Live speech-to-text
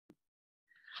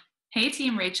Hey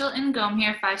team, Rachel Ngom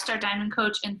here, 5-star diamond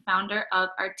coach and founder of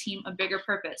our team, A Bigger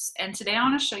Purpose. And today I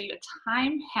want to show you a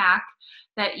time hack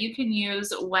that you can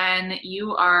use when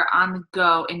you are on the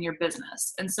go in your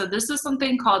business. And so this is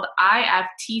something called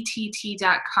ifttt.com.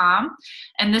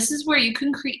 And this is where you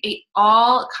can create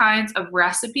all kinds of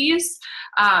recipes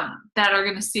that are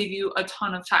going to save you a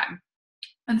ton of time.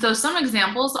 And so some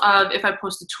examples of if I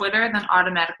post to Twitter, then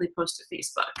automatically post to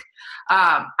Facebook.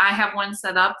 I have one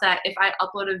set up that if I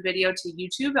upload a video to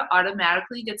YouTube, it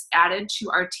automatically gets added to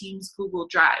our team's Google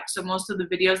Drive. So most of the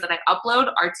videos that I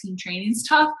upload are team training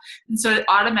stuff, and so it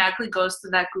automatically goes to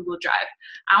that Google Drive.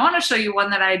 I want to show you one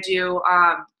that I do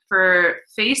for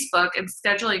Facebook and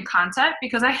scheduling content,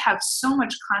 because I have so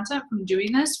much content from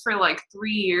doing this for like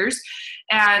 3 years,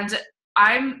 and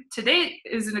today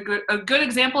is a good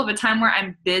example of a time where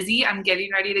I'm busy. I'm getting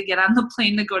ready to get on the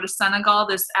plane to go to Senegal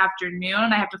this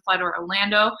afternoon. I have to fly to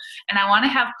Orlando, and I want to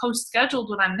have posts scheduled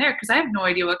when I'm there because I have no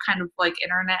idea what kind of like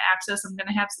internet access I'm going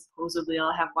to have. Supposedly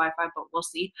I'll have Wi-Fi, but we'll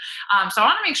see. So I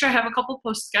want to make sure I have a couple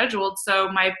posts scheduled so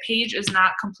my page is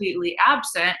not completely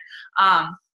absent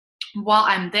while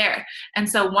I'm there. And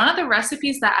so one of the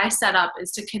recipes that I set up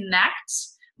is to connect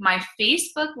my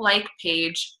Facebook like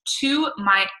page to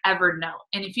my Evernote.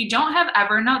 And if you don't have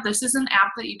Evernote, this is an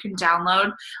app that you can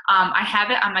download. I have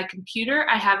it on my computer,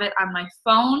 I have it on my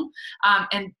phone,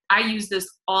 and I use this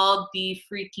all the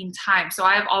freaking time. So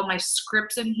I have all my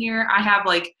scripts in here. I have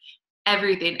like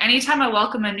everything. Anytime I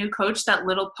welcome a new coach, that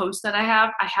little post that I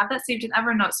have that saved in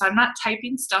Evernote. So I'm not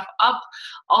typing stuff up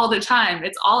all the time.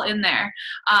 It's all in there.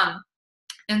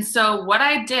 And so what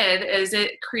I did is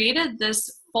it created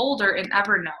this folder in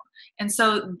Evernote. And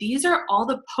so these are all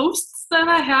the posts that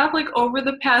I have like over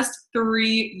the past 3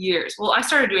 years. Well, I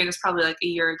started doing this probably like a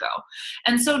year ago.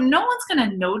 And so no one's going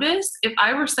to notice if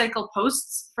I recycle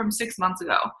posts from 6 months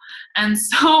ago. And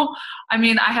so, I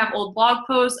mean, I have old blog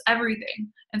posts,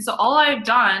 everything. And so all I've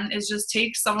done is just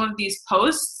take some of these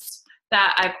posts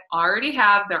that I've already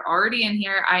have, they're already in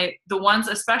here. The ones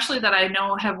especially that I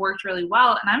know have worked really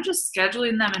well, and I'm just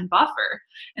scheduling them in Buffer.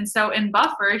 And so in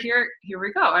Buffer, here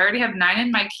we go. I already have 9 in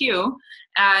my queue,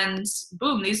 and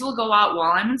boom, these will go out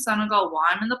while I'm in Senegal, while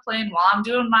I'm in the plane, while I'm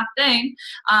doing my thing.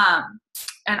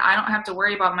 And I don't have to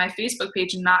worry about my Facebook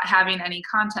page not having any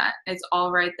content. It's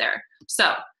all right there.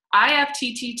 So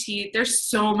IFTTT, there's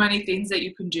so many things that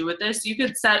you can do with this. You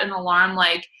could set an alarm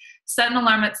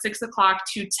at 6 o'clock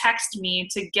to text me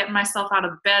to get myself out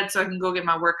of bed so I can go get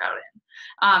my workout in.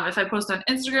 If I post on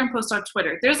Instagram, post on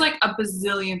Twitter. There's like a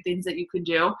bazillion things that you can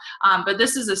do, but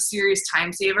this is a serious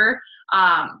time saver.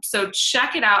 So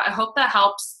check it out. I hope that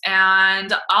helps,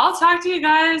 and I'll talk to you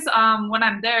guys when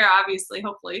I'm there, obviously,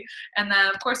 hopefully, and then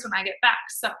of course when I get back.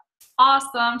 So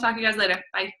awesome. Talk to you guys later.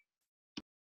 Bye.